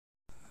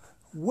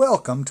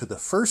Welcome to the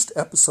first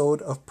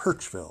episode of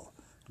Perchville.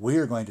 We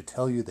are going to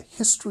tell you the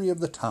history of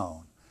the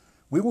town.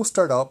 We will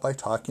start out by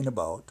talking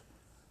about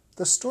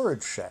the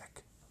Storage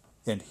Shack.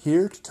 And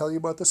here to tell you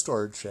about the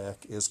Storage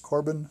Shack is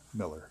Corbin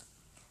Miller.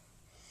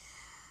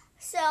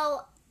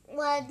 So,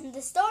 when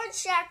the Storage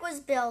Shack was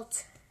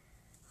built,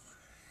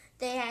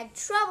 they had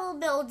trouble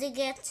building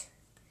it.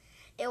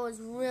 It was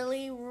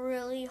really,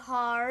 really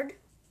hard.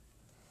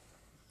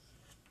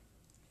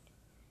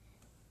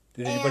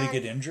 Did anybody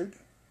get injured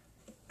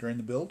during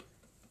the build?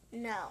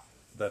 No.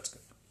 That's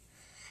good.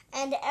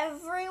 And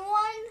everyone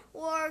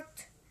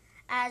worked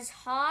as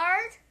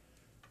hard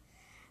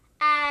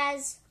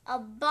as a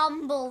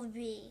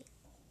bumblebee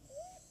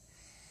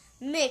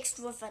mixed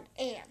with an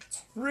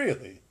ant.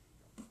 Really?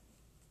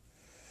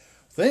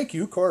 Thank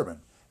you, Corbin.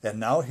 And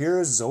now here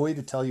is Zoe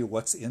to tell you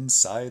what's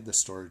inside the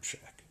Storage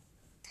Shack.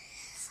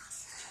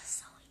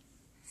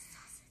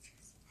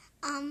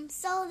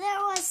 So there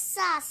was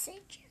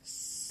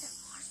sausages. There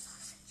were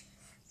sausages.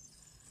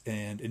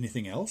 And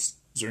anything else?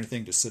 Is there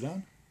anything to sit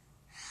on?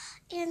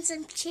 And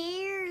some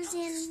chairs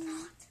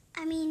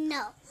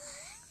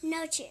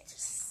no chairs.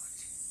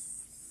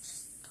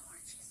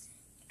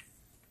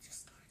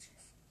 Just torches.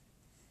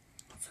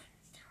 So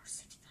there were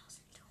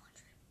 6,200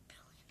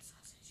 billion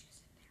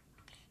sausages in there.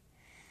 Okay.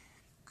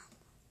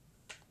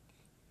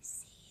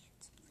 See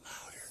it?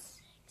 Louder.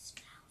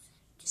 6,000.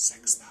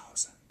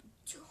 6,000.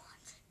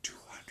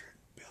 200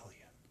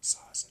 billion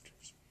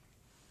sausages.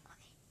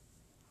 Okay.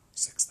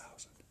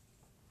 6,000.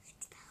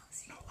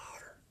 6,000. No,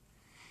 louder.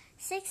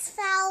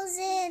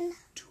 6,000.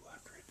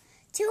 200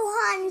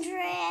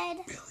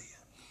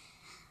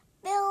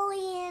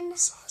 billion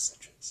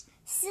Sausages.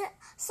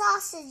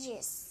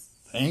 sausages.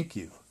 Thank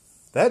you.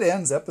 That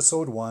ends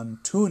episode 1.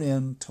 Tune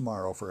in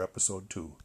tomorrow for episode 2.